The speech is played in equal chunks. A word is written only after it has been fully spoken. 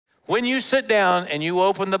When you sit down and you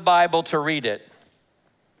open the Bible to read it,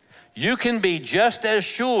 you can be just as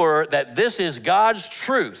sure that this is God's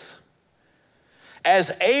truth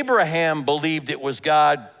as Abraham believed it was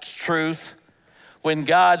God's truth when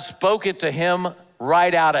God spoke it to him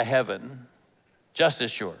right out of heaven. Just as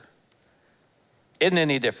sure. Isn't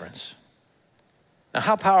any difference? Now,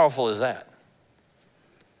 how powerful is that?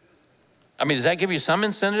 I mean, does that give you some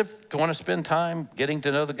incentive to want to spend time getting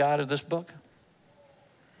to know the God of this book?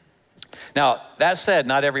 Now, that said,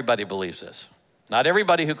 not everybody believes this. Not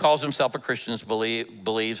everybody who calls himself a Christian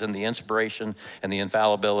believes in the inspiration and the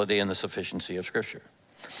infallibility and the sufficiency of Scripture.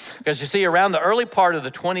 Because you see, around the early part of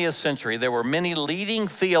the 20th century, there were many leading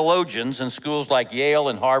theologians in schools like Yale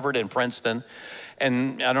and Harvard and Princeton.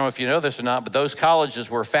 And I don't know if you know this or not, but those colleges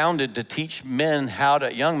were founded to teach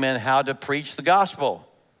young men how to preach the gospel.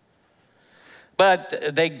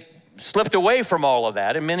 But they slipped away from all of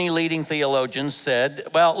that, and many leading theologians said,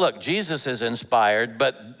 well, look, Jesus is inspired,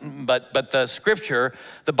 but the Scripture,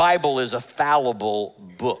 the Bible, is a fallible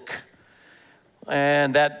book.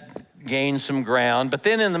 And that gained some ground. But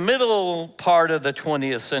then in the middle part of the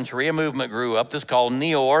 20th century, a movement grew up that's called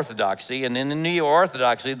neo-orthodoxy. And in the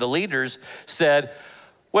neo-orthodoxy, the leaders said,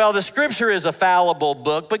 well, the Scripture is a fallible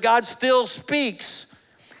book, but God still speaks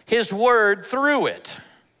his word through it.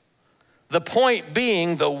 The point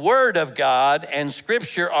being, the Word of God and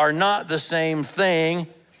Scripture are not the same thing.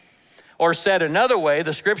 Or said another way,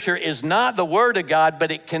 the Scripture is not the Word of God,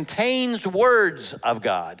 but it contains words of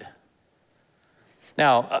God.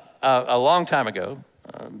 Now, a long time ago,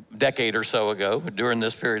 a decade or so ago, during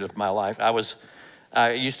this period of my life,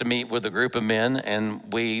 I used to meet with a group of men, and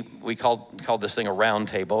we called this thing a round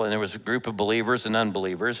table, and there was a group of believers and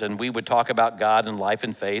unbelievers, and we would talk about God and life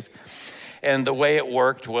and faith. And the way it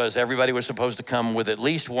worked was everybody was supposed to come with at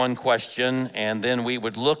least one question, and then we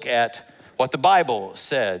would look at what the Bible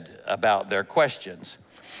said about their questions.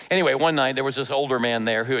 Anyway, one night there was this older man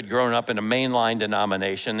there who had grown up in a mainline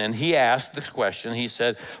denomination, and he asked this question. He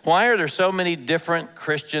said, why are there so many different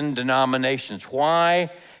Christian denominations? Why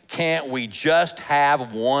can't we just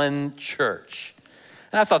have one church?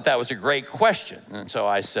 And I thought that was a great question. And so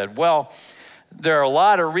I said, well, there are a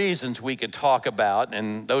lot of reasons we could talk about,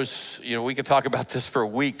 and those, we could talk about this for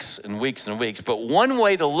weeks and weeks and weeks, but one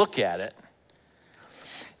way to look at it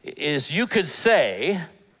is you could say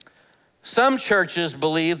some churches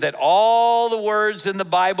believe that all the words in the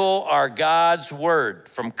Bible are God's word.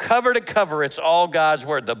 From cover to cover, it's all God's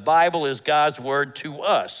word. The Bible is God's word to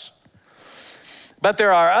us. But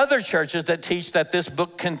there are other churches that teach that this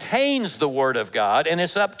book contains the word of God, and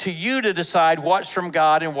it's up to you to decide what's from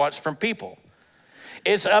God and what's from people.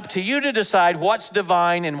 It's up to you to decide what's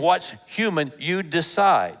divine and what's human. You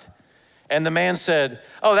decide. And the man said,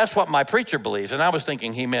 oh, that's what my preacher believes. And I was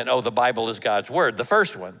thinking he meant, oh, the Bible is God's word, the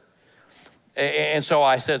first one. And so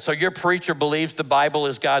I said, so your preacher believes the Bible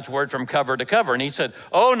is God's word from cover to cover? And he said,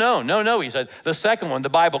 oh, no. He said, the second one, the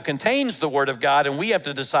Bible contains the word of God, and we have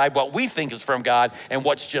to decide what we think is from God and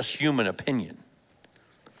what's just human opinion.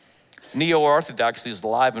 Neo-Orthodoxy is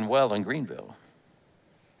alive and well in Greenville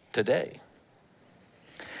today.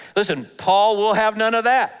 Listen, Paul will have none of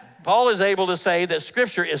that. Paul is able to say that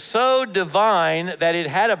Scripture is so divine that it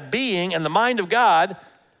had a being in the mind of God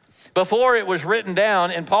before it was written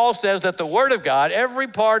down. And Paul says that the Word of God, every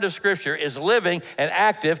part of Scripture, is living and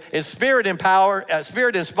active, is spirit inspired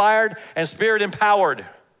and spirit empowered.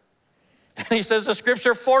 And he says the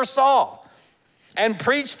Scripture foresaw and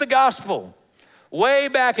preached the gospel way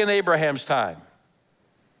back in Abraham's time.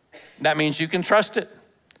 That means you can trust it.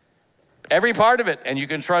 Every part of it, and you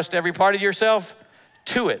can trust every part of yourself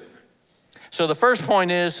to it. So the first point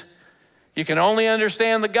is, you can only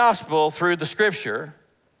understand the gospel through the Scripture,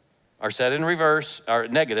 or said in reverse, or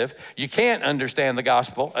negative. You can't understand the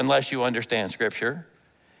gospel unless you understand Scripture.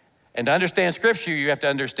 And to understand Scripture, you have to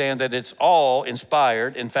understand that it's all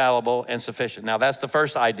inspired, infallible, and sufficient. Now, that's the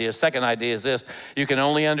first idea. Second idea is this: you can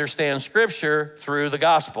only understand Scripture through the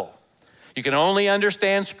gospel. You can only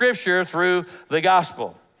understand Scripture through the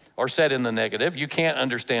gospel. Or said in the negative, you can't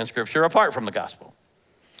understand Scripture apart from the gospel.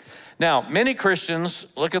 Now, many Christians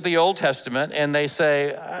look at the Old Testament and they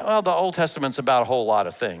say, well, the Old Testament's about a whole lot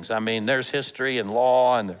of things. I mean, there's history and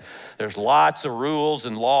law, and there's lots of rules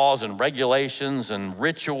and laws and regulations and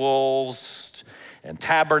rituals and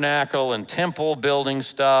tabernacle and temple building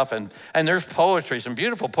stuff. And there's poetry, some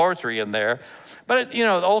beautiful poetry in there. But, the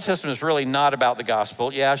Old Testament is really not about the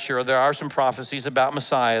gospel. Yeah, sure, there are some prophecies about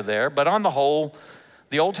Messiah there. But on the whole,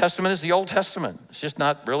 the Old Testament is the Old Testament. It's just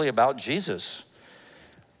not really about Jesus.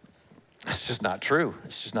 It's just not true.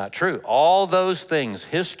 It's just not true. All those things,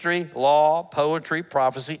 history, law, poetry,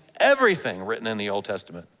 prophecy, everything written in the Old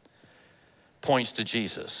Testament points to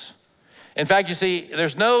Jesus. In fact, you see,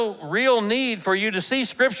 there's no real need for you to see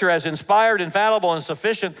Scripture as inspired, infallible, and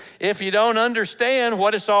sufficient if you don't understand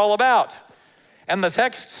what it's all about. And the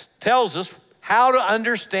text tells us how to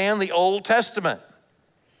understand the Old Testament.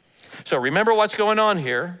 So remember what's going on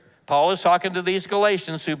here. Paul is talking to these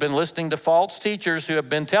Galatians who've been listening to false teachers who have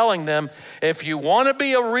been telling them, if you want to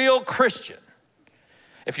be a real Christian,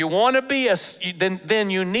 if you want to be then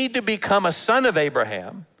you need to become a son of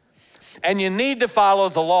Abraham, and you need to follow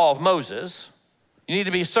the law of Moses. You need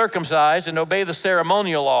to be circumcised and obey the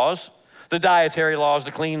ceremonial laws, the dietary laws,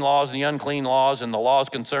 the clean laws, and the unclean laws, and the laws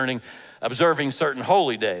concerning observing certain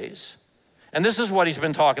holy days. And this is what he's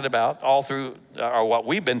been talking about all through, or what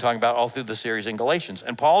we've been talking about all through the series in Galatians.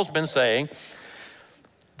 And Paul's been saying,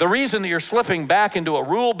 the reason that you're slipping back into a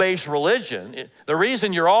rule-based religion, the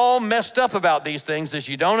reason you're all messed up about these things is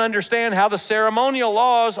you don't understand how the ceremonial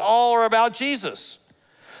laws all are about Jesus.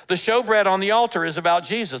 The showbread on the altar is about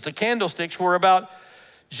Jesus. The candlesticks were about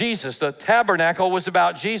Jesus. The tabernacle was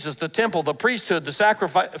about Jesus. The temple, the priesthood, the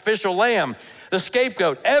sacrificial lamb, the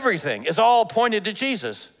scapegoat, everything is all pointed to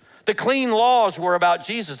Jesus. The clean laws were about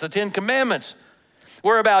Jesus. The 10 Commandments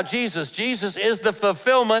were about Jesus. Jesus is the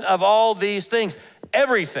fulfillment of all these things.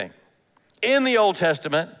 Everything in the Old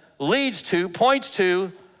Testament leads to, points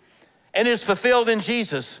to, and is fulfilled in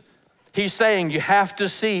Jesus. He's saying you have to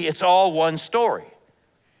see it's all one story.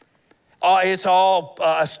 It's all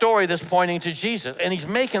a story that's pointing to Jesus. And he's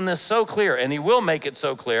making this so clear, and he will make it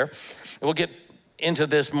so clear. We'll get into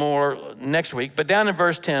this more next week. But down in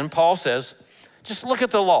verse 10, Paul says, just look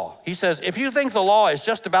at the law. He says, if you think the law is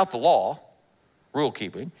just about the law, rule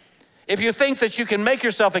keeping, if you think that you can make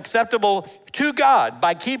yourself acceptable to God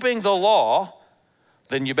by keeping the law,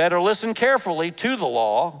 then you better listen carefully to the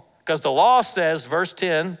law, because the law says, verse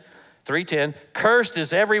 10, 3:10, cursed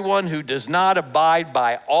is everyone who does not abide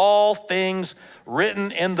by all things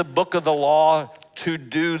written in the book of the law to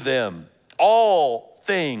do them. All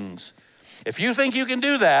things. If you think you can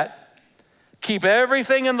do that, keep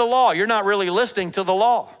everything in the law. You're not really listening to the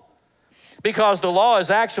law, because the law is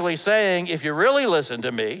actually saying, if you really listen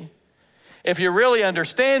to me, if you really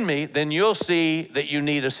understand me, then you'll see that you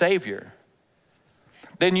need a Savior.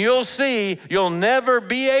 Then you'll see you'll never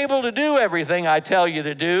be able to do everything I tell you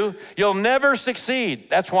to do. You'll never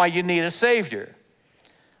succeed. That's why you need a Savior.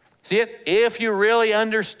 See it? If you really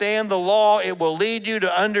understand the law, it will lead you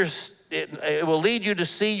to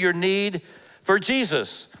see your need for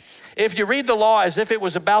Jesus. If you read the law as if it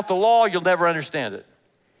was about the law, you'll never understand it.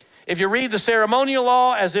 If you read the ceremonial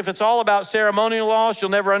law as if it's all about ceremonial laws,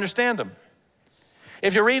 you'll never understand them.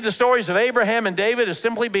 If you read the stories of Abraham and David as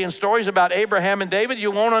simply being stories about Abraham and David, you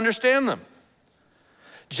won't understand them.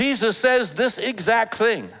 Jesus says this exact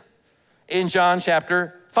thing in John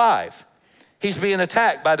chapter 5. He's being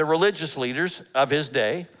attacked by the religious leaders of his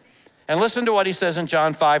day. And listen to what he says in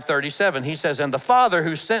John 5:37. He says, and the Father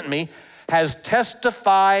who sent me has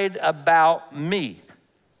testified about me.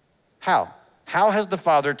 How? How has the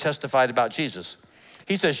Father testified about Jesus?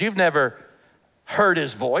 He says, you've never heard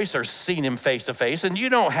his voice or seen him face to face, and you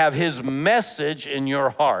don't have his message in your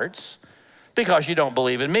hearts because you don't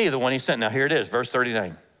believe in me, the one he sent. Now here it is, verse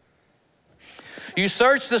 39. You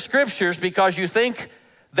search the scriptures because you think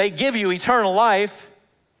they give you eternal life,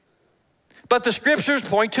 but the scriptures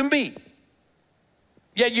point to me.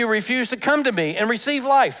 Yet you refuse to come to me and receive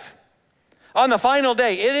life. On the final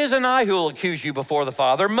day, it isn't I who will accuse you before the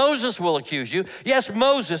Father. Moses will accuse you. Yes,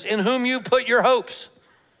 Moses, in whom you put your hopes.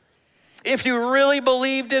 If you really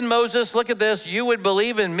believed in Moses, look at this, you would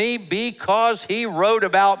believe in me because he wrote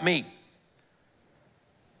about me.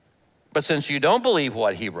 But since you don't believe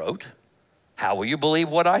what he wrote, how will you believe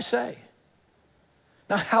what I say?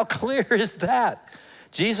 Now, how clear is that?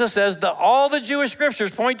 Jesus says that all the Jewish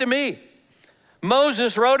scriptures point to me.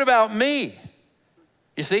 Moses wrote about me.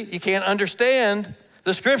 You see, you can't understand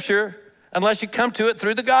the scripture unless you come to it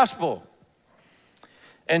through the gospel.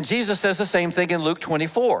 And Jesus says the same thing in Luke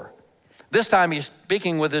 24. This time he's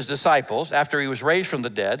speaking with his disciples after he was raised from the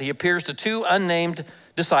dead. He appears to two unnamed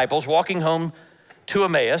disciples walking home to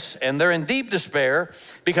Emmaus, and they're in deep despair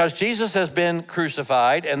because Jesus has been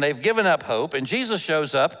crucified and they've given up hope. And Jesus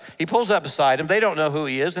shows up, he pulls up beside them. They don't know who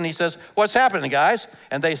he is. And he says, what's happening, guys?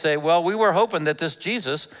 And they say, well, we were hoping that this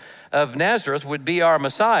Jesus of Nazareth would be our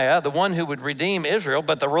Messiah, the one who would redeem Israel.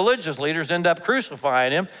 But the religious leaders end up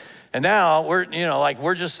crucifying him. And now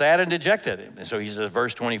we're just sad and dejected. And so he says,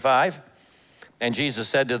 verse 25, and Jesus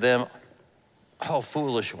said to them, oh,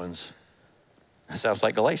 foolish ones. That sounds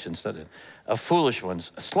like Galatians, doesn't it? Of foolish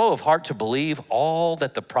ones, slow of heart to believe all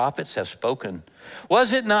that the prophets have spoken.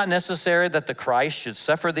 Was it not necessary that the Christ should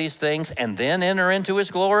suffer these things and then enter into his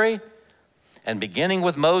glory? And beginning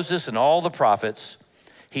with Moses and all the prophets,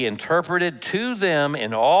 he interpreted to them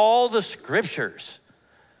in all the scriptures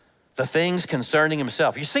the things concerning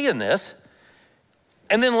himself. You see in this?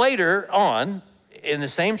 And then later on, in the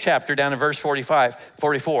same chapter, down in verse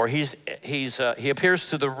 44, he appears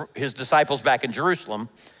to his disciples back in Jerusalem,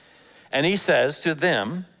 and he says to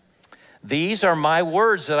them, "These are my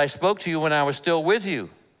words that I spoke to you when I was still with you,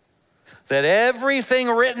 that everything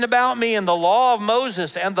written about me in the law of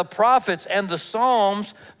Moses and the prophets and the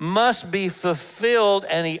Psalms must be fulfilled."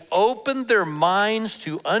 And he opened their minds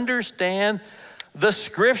to understand the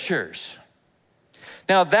scriptures.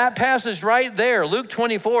 Now that passage right there, Luke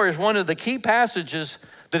 24, is one of the key passages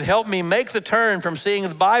that helped me make the turn from seeing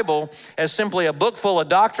the Bible as simply a book full of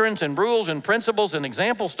doctrines and rules and principles and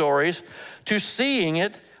example stories to seeing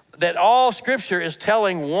it that all scripture is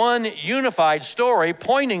telling one unified story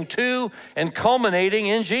pointing to and culminating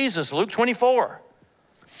in Jesus, Luke 24.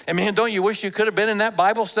 And man, don't you wish you could have been in that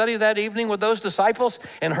Bible study that evening with those disciples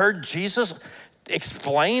and heard Jesus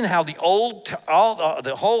explain how the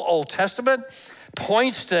whole Old Testament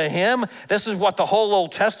points to him? This is what the whole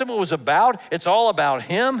Old Testament was about. It's all about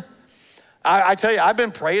him. I tell you, I've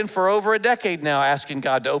been praying for over a decade now, asking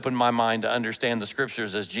God to open my mind to understand the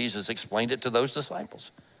scriptures as Jesus explained it to those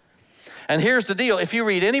disciples. And here's the deal. If you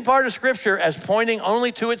read any part of scripture as pointing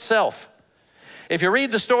only to itself, if you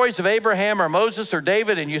read the stories of Abraham or Moses or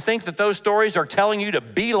David and you think that those stories are telling you to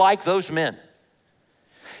be like those men,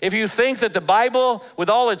 if you think that the Bible, with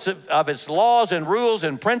all of its laws and rules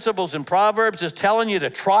and principles and proverbs, is telling you to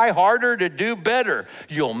try harder to do better,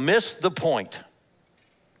 you'll miss the point.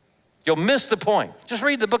 You'll miss the point. Just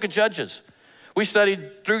read the book of Judges. We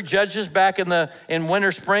studied through Judges back in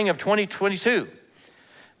winter, spring of 2022.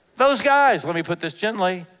 Those guys, let me put this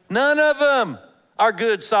gently, none of them are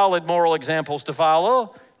good, solid moral examples to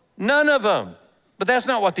follow. None of them. But that's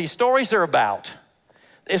not what these stories are about.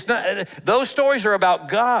 It's not, those stories are about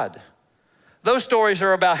God. Those stories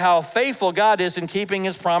are about how faithful God is in keeping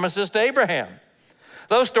his promises to Abraham.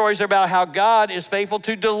 Those stories are about how God is faithful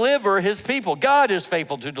to deliver his people. God is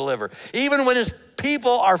faithful to deliver. Even when his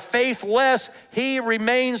people are faithless, he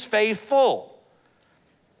remains faithful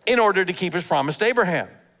in order to keep his promise to Abraham,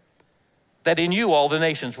 that in you all the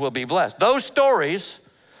nations will be blessed. Those stories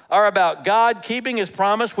are about God keeping his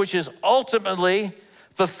promise, which is ultimately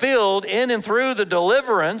fulfilled in and through the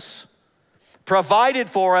deliverance provided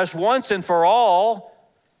for us once and for all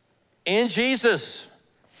in Jesus.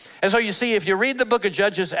 And so you see, if you read the book of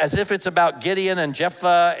Judges as if it's about Gideon and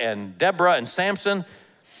Jephthah and Deborah and Samson,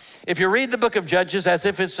 if you read the book of Judges as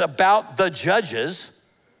if it's about the judges,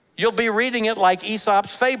 you'll be reading it like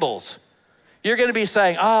Aesop's fables. You're going to be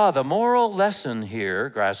saying, the moral lesson here,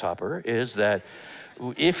 grasshopper, is that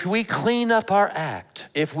if we clean up our act,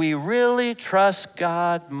 if we really trust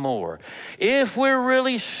God more, if we're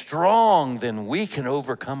really strong, then we can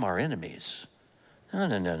overcome our enemies.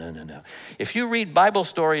 No. If you read Bible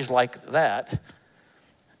stories like that,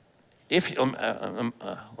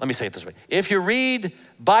 let me say it this way. If you read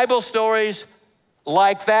Bible stories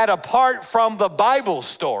like that apart from the Bible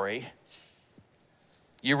story,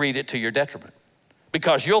 you read it to your detriment,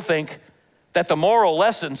 because you'll think that the moral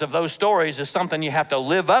lessons of those stories is something you have to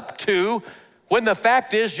live up to, when the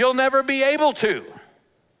fact is you'll never be able to.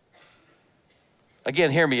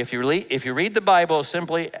 Again, hear me, if you read the Bible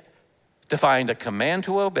simply to find a command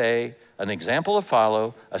to obey, an example to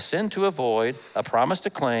follow, a sin to avoid, a promise to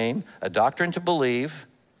claim, a doctrine to believe,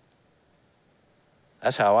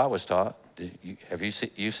 that's how I was taught. Have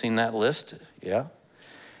you seen that list? Yeah.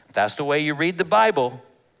 If that's the way you read the Bible,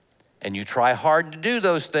 and you try hard to do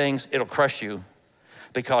those things, it'll crush you,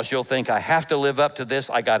 because you'll think, I have to live up to this,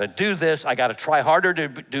 I gotta do this, I gotta try harder to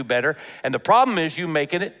do better. And the problem is you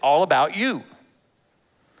making it all about you.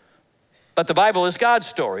 But the Bible is God's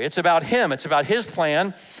story. It's about him. It's about his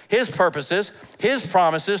plan, his purposes, his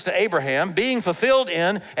promises to Abraham being fulfilled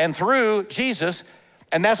in and through Jesus.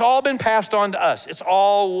 And that's all been passed on to us. It's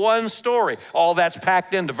all one story. All that's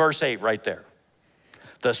packed into verse 8 right there.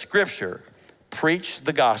 The scripture preached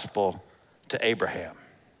the gospel to Abraham.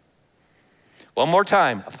 One more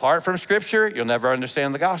time, apart from scripture, you'll never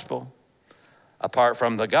understand the gospel. Apart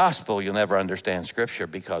from the gospel, you'll never understand scripture,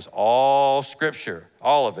 because all scripture,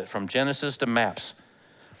 all of it, from Genesis to maps,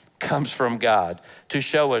 comes from God to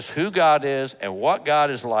show us who God is and what God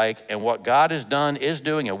is like and what God has done, is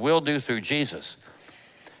doing, and will do through Jesus.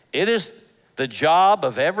 It is the job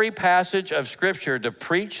of every passage of scripture to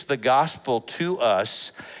preach the gospel to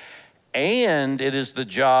us, and it is the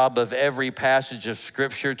job of every passage of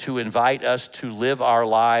scripture to invite us to live our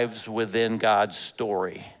lives within God's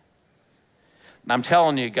story. I'm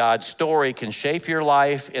telling you, God's story can shape your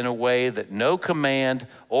life in a way that no command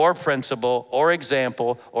or principle or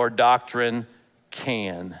example or doctrine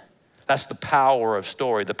can. That's the power of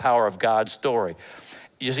story, the power of God's story.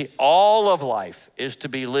 You see, all of life is to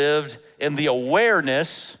be lived in the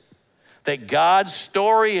awareness that God's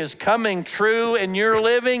story is coming true and you're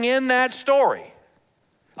living in that story.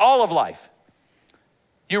 All of life.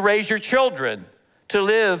 You raise your children to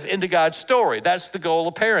live into God's story. That's the goal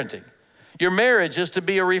of parenting. Your marriage is to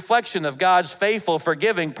be a reflection of God's faithful,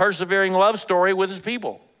 forgiving, persevering love story with his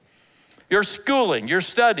people. Your schooling, your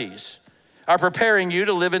studies are preparing you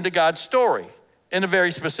to live into God's story in a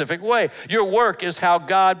very specific way. Your work is how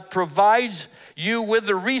God provides you with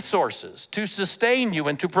the resources to sustain you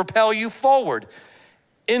and to propel you forward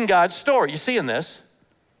in God's story. You see in this,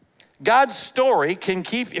 God's story can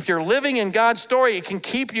keep, if you're living in God's story, it can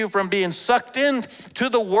keep you from being sucked into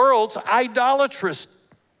the world's idolatrous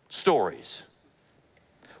stories.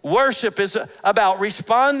 Worship is about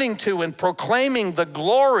responding to and proclaiming the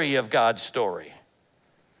glory of God's story.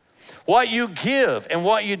 What you give and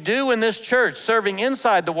what you do in this church, serving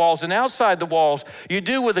inside the walls and outside the walls, you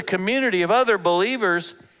do with a community of other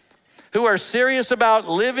believers who are serious about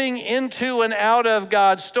living into and out of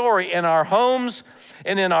God's story in our homes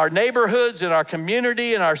and in our neighborhoods, in our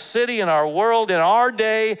community, in our city, in our world, in our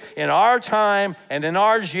day, in our time, and in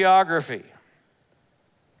our geography.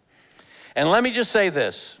 And let me just say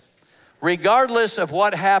this, regardless of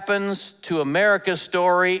what happens to America's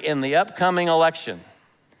story in the upcoming election,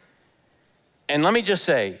 and let me just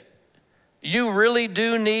say, you really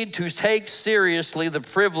do need to take seriously the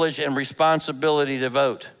privilege and responsibility to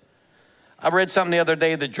vote. I read something the other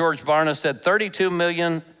day that George Barna said 32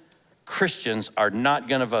 million Christians are not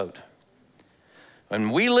going to vote.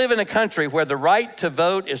 And we live in a country where the right to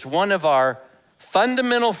vote is one of our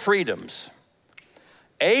fundamental freedoms.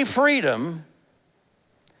 A freedom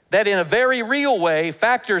that in a very real way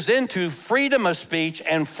factors into freedom of speech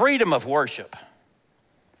and freedom of worship.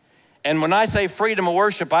 And when I say freedom of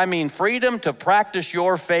worship, I mean freedom to practice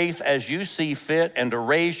your faith as you see fit and to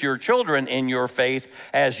raise your children in your faith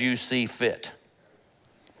as you see fit.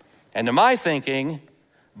 And to my thinking,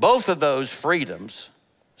 both of those freedoms,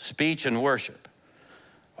 speech and worship,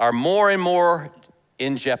 are more and more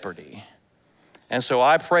in jeopardy. And so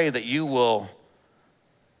I pray that you will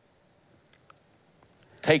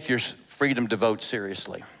take your freedom to vote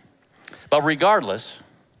seriously. But regardless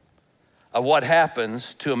of what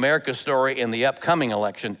happens to America's story in the upcoming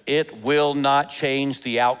election, it will not change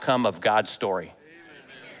the outcome of God's story.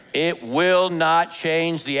 It will not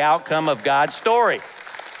change the outcome of God's story.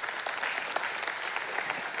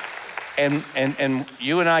 And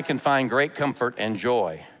you and I can find great comfort and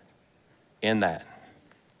joy in that.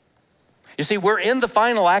 You see, we're in the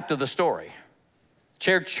final act of the story.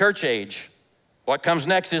 Church age, what comes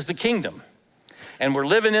next is the kingdom. And we're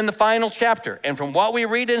living in the final chapter. And from what we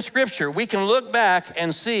read in Scripture, we can look back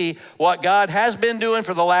and see what God has been doing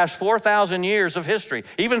for the last 4,000 years of history,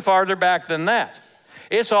 even farther back than that.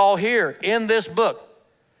 It's all here in this book.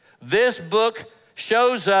 This book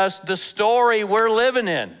shows us the story we're living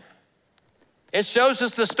in. It shows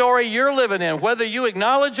us the story you're living in, whether you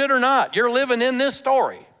acknowledge it or not. You're living in this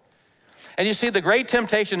story. And you see, the great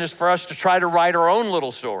temptation is for us to try to write our own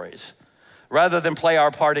little stories rather than play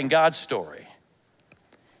our part in God's story.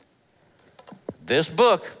 This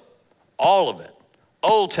book, all of it,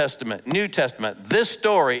 Old Testament, New Testament, this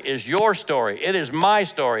story is your story. It is my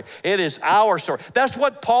story. It is our story. That's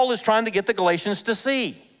what Paul is trying to get the Galatians to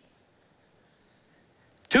see.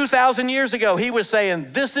 2,000 years ago, he was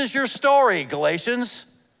saying, this is your story, Galatians.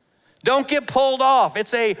 Don't get pulled off.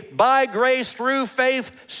 It's a by grace through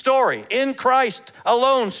faith story, in Christ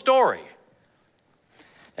alone story.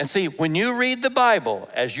 And see, when you read the Bible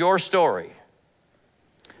as your story,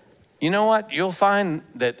 you know what? You'll find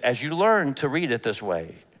that as you learn to read it this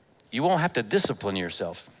way, you won't have to discipline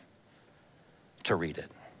yourself to read it.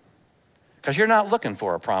 Because you're not looking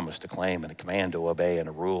for a promise to claim and a command to obey and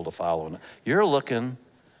a rule to follow. You're looking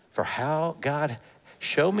for how, God,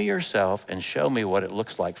 show me yourself and show me what it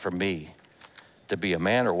looks like for me to be a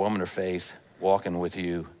man or woman of faith walking with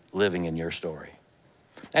you, living in your story.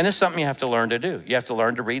 And it's something you have to learn to do. You have to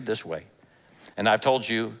learn to read this way. And I've told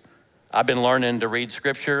you, I've been learning to read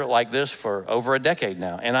Scripture like this for over a decade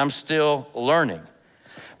now, and I'm still learning.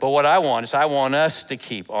 But what I want is I want us to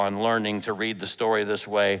keep on learning to read the story this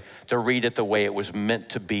way, to read it the way it was meant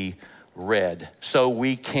to be read, so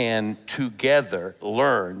we can together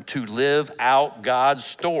learn to live out God's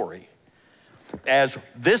story as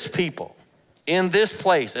this people in this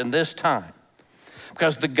place in this time.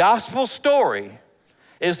 Because the gospel story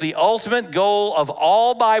is the ultimate goal of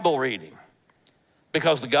all Bible reading.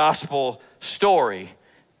 because the gospel story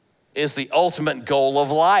is the ultimate goal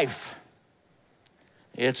of life.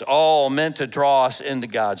 It's all meant to draw us into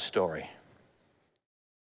God's story.